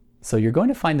So you're going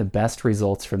to find the best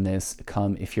results from this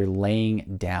come if you're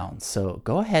laying down. So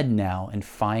go ahead now and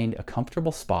find a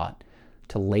comfortable spot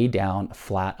to lay down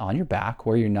flat on your back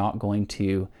where you're not going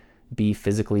to be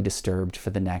physically disturbed for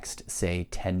the next, say,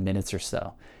 10 minutes or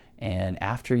so. And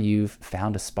after you've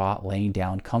found a spot laying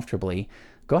down comfortably,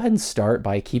 go ahead and start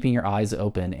by keeping your eyes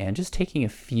open and just taking a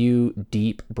few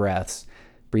deep breaths,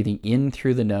 breathing in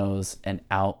through the nose and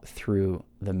out through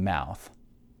the mouth.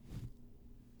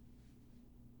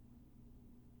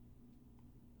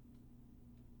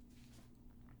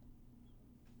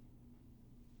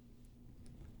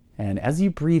 And as you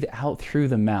breathe out through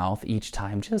the mouth each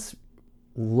time, just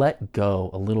let go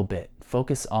a little bit.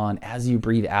 Focus on, as you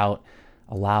breathe out,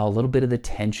 allow a little bit of the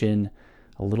tension,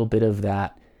 a little bit of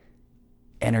that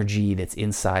energy that's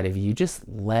inside of you. Just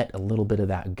let a little bit of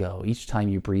that go each time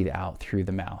you breathe out through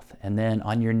the mouth. And then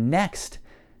on your next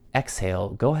exhale,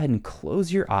 go ahead and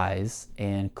close your eyes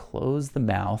and close the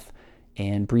mouth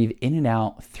and breathe in and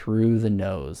out through the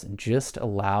nose, and just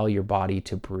allow your body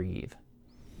to breathe.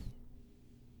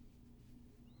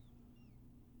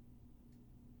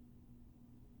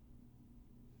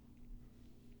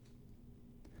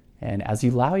 And as you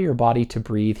allow your body to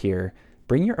breathe here,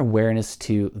 bring your awareness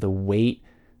to the weight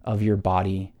of your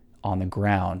body on the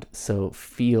ground. So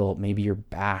feel maybe your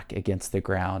back against the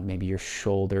ground, maybe your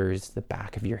shoulders, the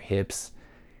back of your hips,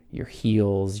 your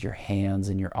heels, your hands,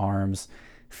 and your arms.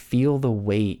 Feel the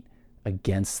weight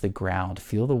against the ground.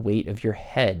 Feel the weight of your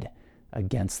head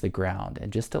against the ground,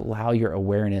 and just allow your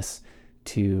awareness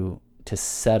to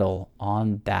settle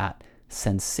on that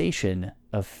sensation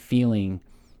of feeling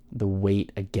the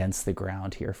weight against the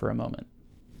ground here for a moment.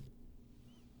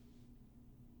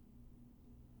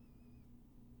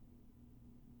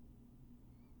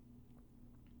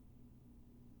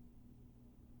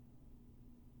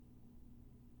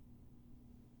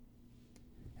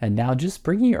 And now just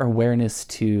bringing your awareness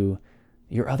to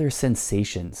your other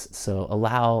sensations. So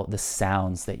allow the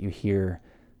sounds that you hear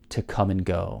to come and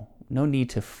go. No need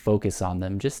to focus on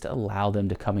them, just allow them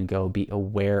to come and go. Be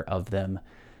aware of them.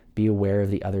 Be aware of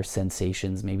the other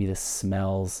sensations, maybe the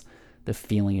smells, the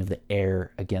feeling of the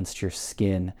air against your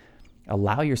skin.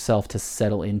 Allow yourself to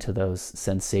settle into those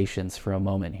sensations for a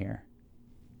moment here.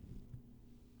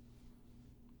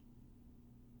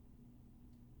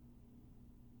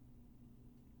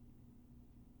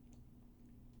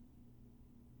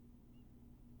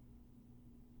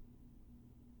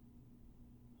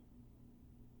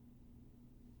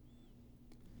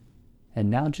 And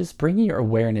now just bringing your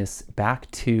awareness back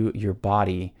to your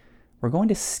body, we're going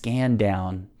to scan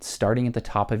down, starting at the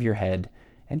top of your head,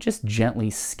 and just gently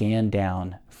scan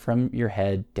down from your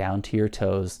head down to your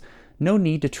toes. No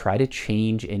need to try to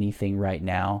change anything right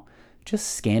now,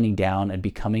 just scanning down and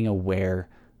becoming aware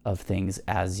of things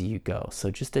as you go.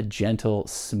 So just a gentle,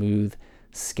 smooth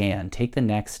scan. Take the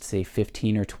next, say,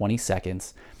 15 or 20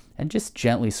 seconds and just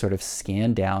gently sort of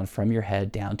scan down from your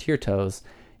head down to your toes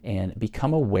and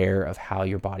become aware of how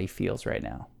your body feels right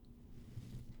now.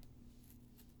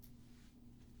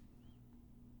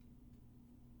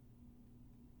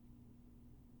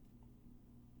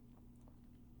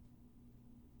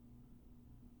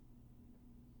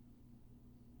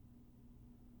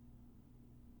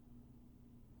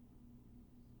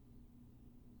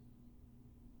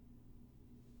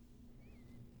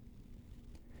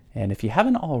 And if you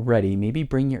haven't already, maybe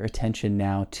bring your attention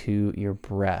now to your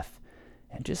breath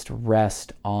and just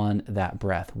rest on that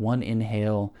breath. One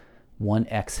inhale, one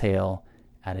exhale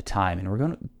at a time. And we're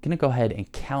going to go ahead and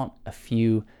count a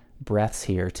few breaths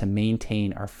here to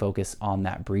maintain our focus on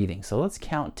that breathing. So let's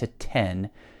count to 10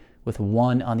 with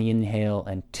 1 on the inhale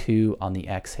and 2 on the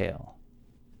exhale.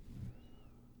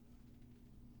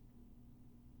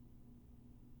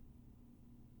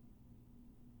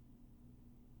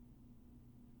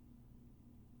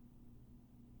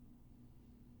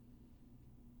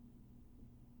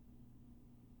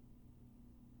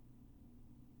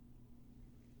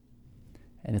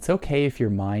 And it's okay if your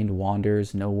mind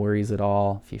wanders, no worries at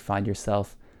all. If you find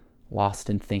yourself lost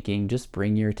in thinking, just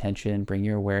bring your attention, bring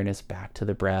your awareness back to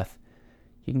the breath.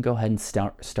 You can go ahead and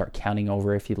start counting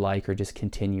over if you'd like, or just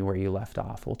continue where you left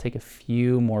off. We'll take a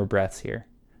few more breaths here.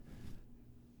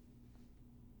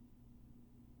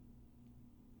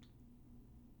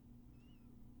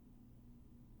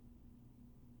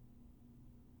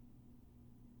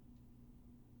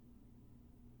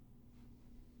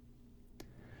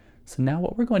 So now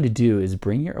what we're going to do is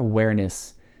bring your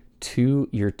awareness to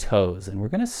your toes, and we're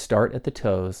going to start at the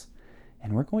toes,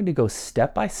 and we're going to go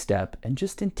step by step and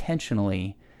just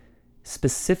intentionally,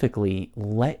 specifically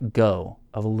let go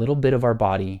of a little bit of our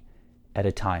body at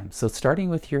a time. So starting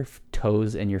with your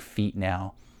toes and your feet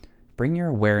now, bring your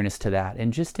awareness to that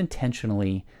and just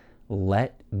intentionally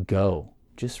let go.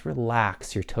 Just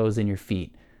relax your toes and your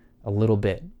feet a little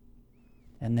bit.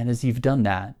 And then as you've done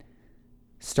that,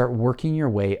 start working your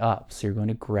way up. So you're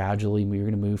going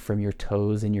to move from your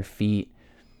toes and your feet,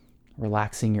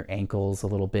 relaxing your ankles a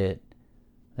little bit,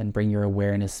 then bring your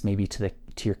awareness maybe to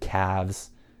your calves,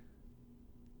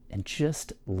 and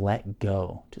just let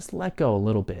go. Just let go a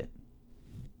little bit.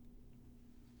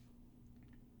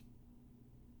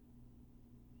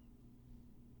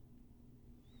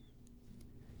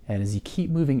 And as you keep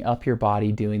moving up your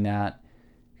body doing that,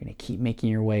 you're going to keep making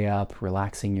your way up,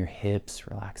 relaxing your hips,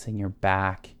 relaxing your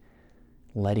back,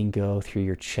 letting go through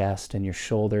your chest and your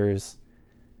shoulders,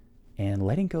 and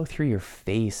letting go through your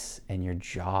face and your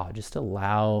jaw. Just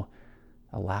allow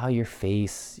your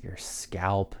face, your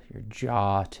scalp, your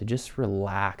jaw to just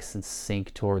relax and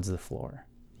sink towards the floor.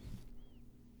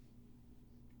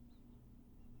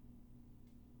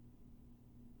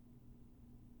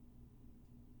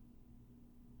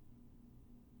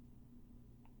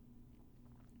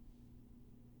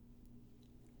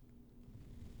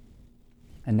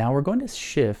 And now we're going to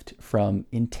shift from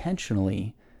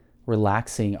intentionally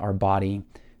relaxing our body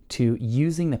to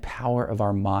using the power of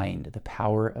our mind, the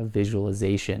power of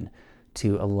visualization,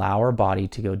 to allow our body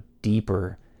to go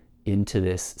deeper into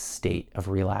this state of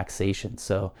relaxation.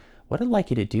 So what I'd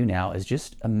like you to do now is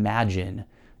just imagine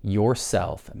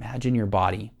yourself, imagine your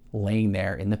body laying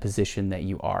there in the position that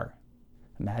you are.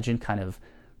 Imagine kind of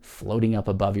floating up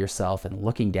above yourself and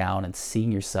looking down and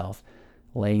seeing yourself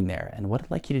laying there. And what I'd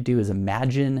like you to do is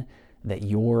imagine that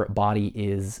your body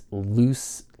is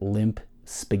loose, limp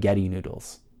spaghetti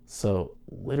noodles. So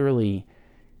literally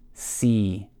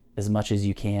see as much as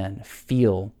you can,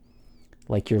 feel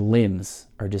like your limbs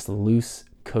are just loose,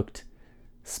 cooked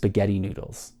spaghetti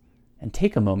noodles. And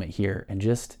take a moment here and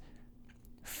just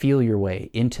feel your way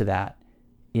into that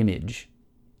image,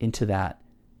 into that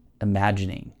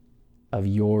imagining of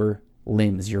your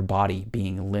limbs, your body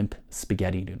being limp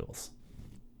spaghetti noodles.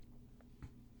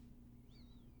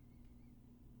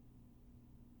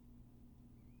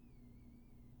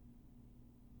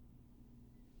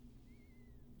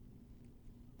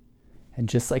 And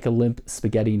just like a limp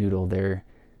spaghetti noodle, they're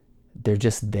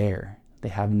just there. They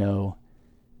have no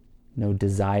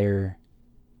desire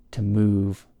to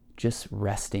move, just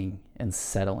resting and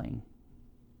settling.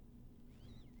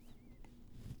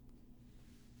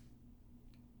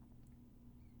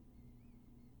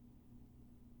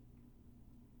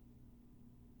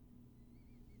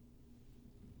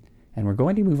 And we're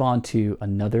going to move on to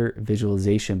another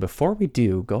visualization. Before we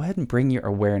do, go ahead and bring your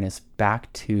awareness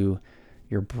back to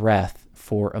your breath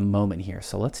for a moment here.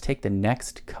 So let's take the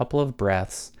next couple of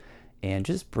breaths and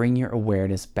just bring your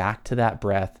awareness back to that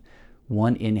breath,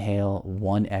 one inhale,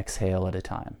 one exhale at a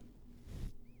time.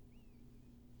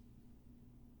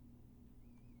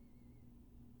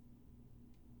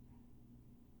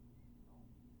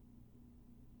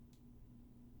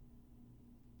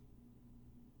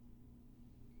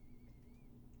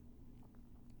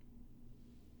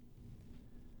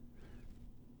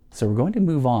 So we're going to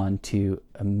move on to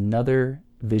another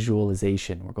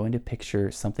visualization. We're going to picture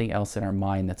something else in our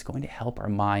mind that's going to help our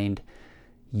mind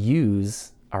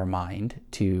use our mind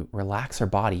to relax our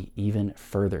body even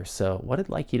further. So what I'd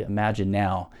like you to imagine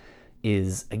now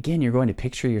is, again, you're going to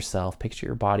picture yourself, picture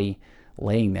your body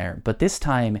laying there, but this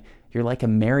time you're like a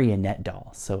marionette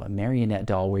doll. So a marionette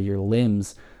doll where your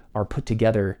limbs are put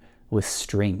together with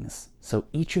strings. So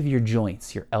each of your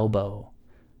joints, your elbow,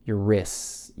 your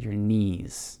wrists, your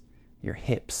knees, your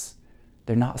hips,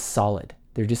 they're not solid.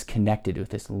 They're just connected with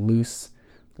this loose,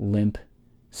 limp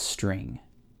string.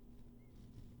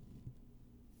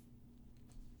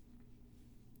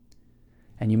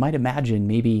 And you might imagine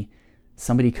maybe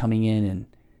somebody coming in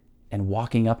and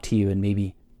walking up to you and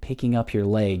maybe picking up your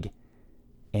leg,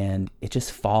 and it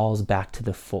just falls back to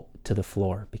the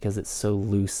floor because it's so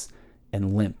loose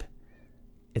and limp.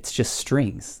 It's just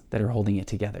strings that are holding it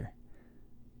together.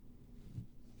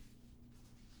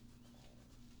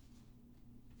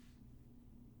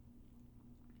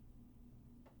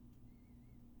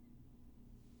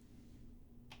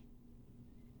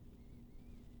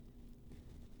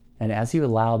 And as you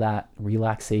allow that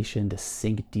relaxation to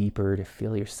sink deeper, to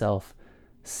feel yourself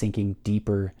sinking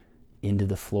deeper into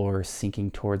the floor,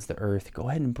 sinking towards the earth, go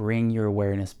ahead and bring your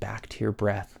awareness back to your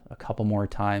breath a couple more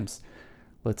times.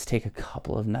 Let's take a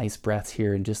couple of nice breaths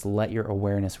here and just let your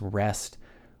awareness rest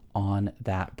on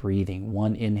that breathing.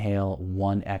 One inhale,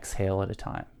 one exhale at a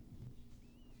time.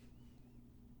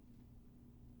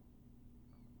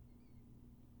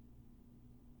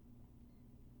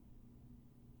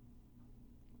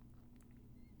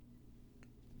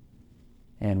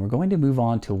 And we're going to move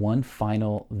on to one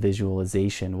final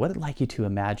visualization. What I'd like you to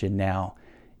imagine now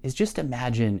is just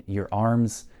imagine your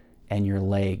arms and your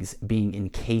legs being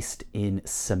encased in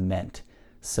cement.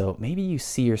 So maybe you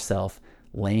see yourself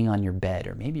laying on your bed,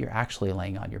 or maybe you're actually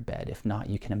laying on your bed. If not,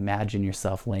 you can imagine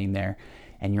yourself laying there,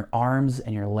 and your arms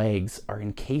and your legs are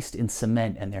encased in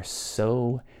cement, and they're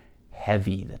so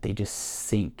heavy that they just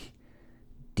sink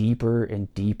deeper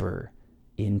and deeper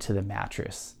into the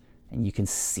mattress. And you can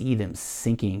see them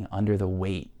sinking under the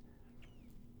weight,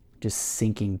 just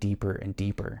sinking deeper and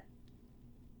deeper.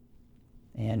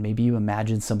 And maybe you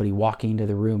imagine somebody walking into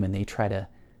the room and they try to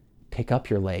pick up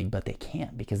your leg, but they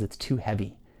can't because it's too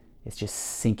heavy. It's just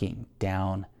sinking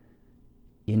down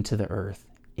into the earth,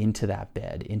 into that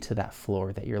bed, into that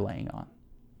floor that you're laying on.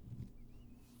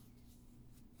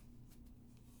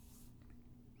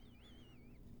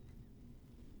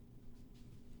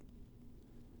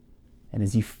 And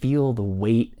as you feel the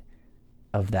weight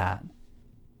of that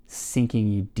sinking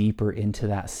you deeper into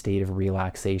that state of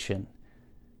relaxation,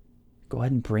 go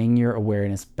ahead and bring your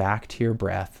awareness back to your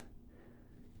breath.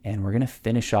 And we're going to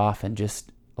finish off and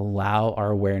just allow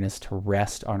our awareness to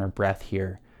rest on our breath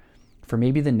here for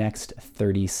maybe the next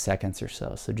 30 seconds or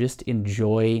so. So just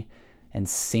enjoy and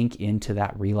sink into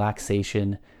that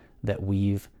relaxation that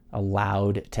we've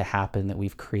allowed to happen, that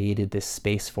we've created this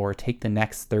space for. Take the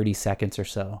next 30 seconds or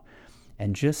so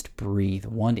and just breathe,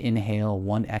 one inhale,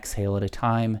 one exhale at a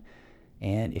time.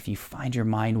 And if you find your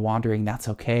mind wandering, that's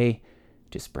okay.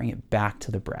 Just bring it back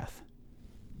to the breath.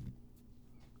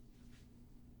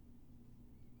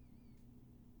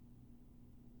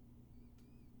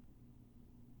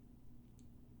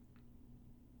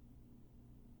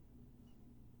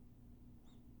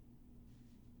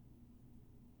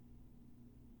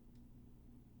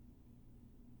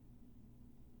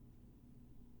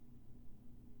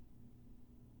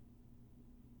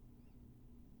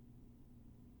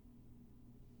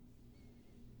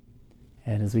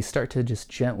 And as we start to just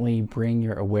gently bring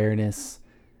your awareness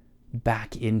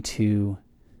back into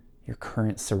your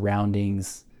current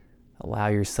surroundings, allow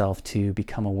yourself to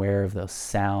become aware of those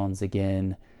sounds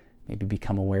again, maybe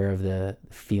become aware of the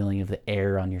feeling of the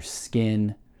air on your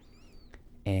skin.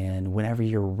 And whenever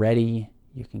you're ready,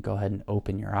 you can go ahead and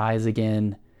open your eyes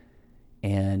again.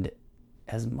 And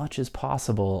as much as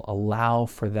possible, allow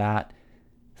for that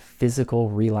physical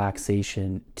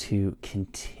relaxation to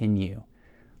continue.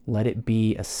 Let it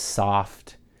be a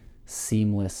soft,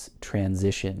 seamless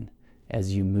transition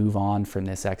as you move on from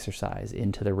this exercise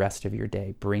into the rest of your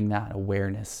day. Bring that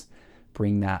awareness,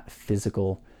 bring that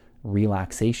physical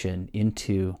relaxation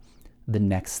into the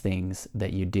next things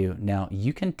that you do. Now,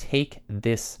 you can take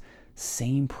this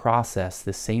same process,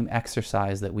 the same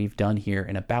exercise that we've done here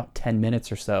in about 10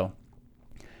 minutes or so.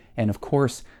 And of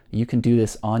course, you can do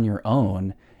this on your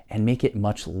own and make it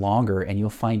much longer, and you'll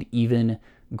find even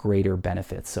greater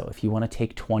benefits. So if you want to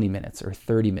take 20 minutes or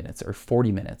 30 minutes or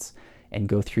 40 minutes and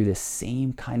go through the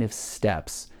same kind of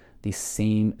steps, these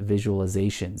same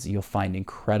visualizations, you'll find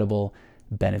incredible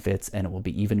benefits, and it will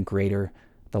be even greater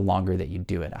the longer that you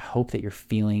do it. I hope that you're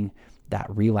feeling that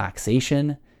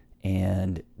relaxation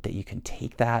and that you can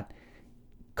take that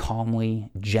calmly,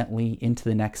 gently into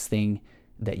the next thing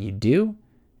that you do.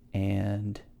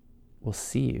 And we'll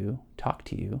talk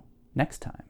to you next time.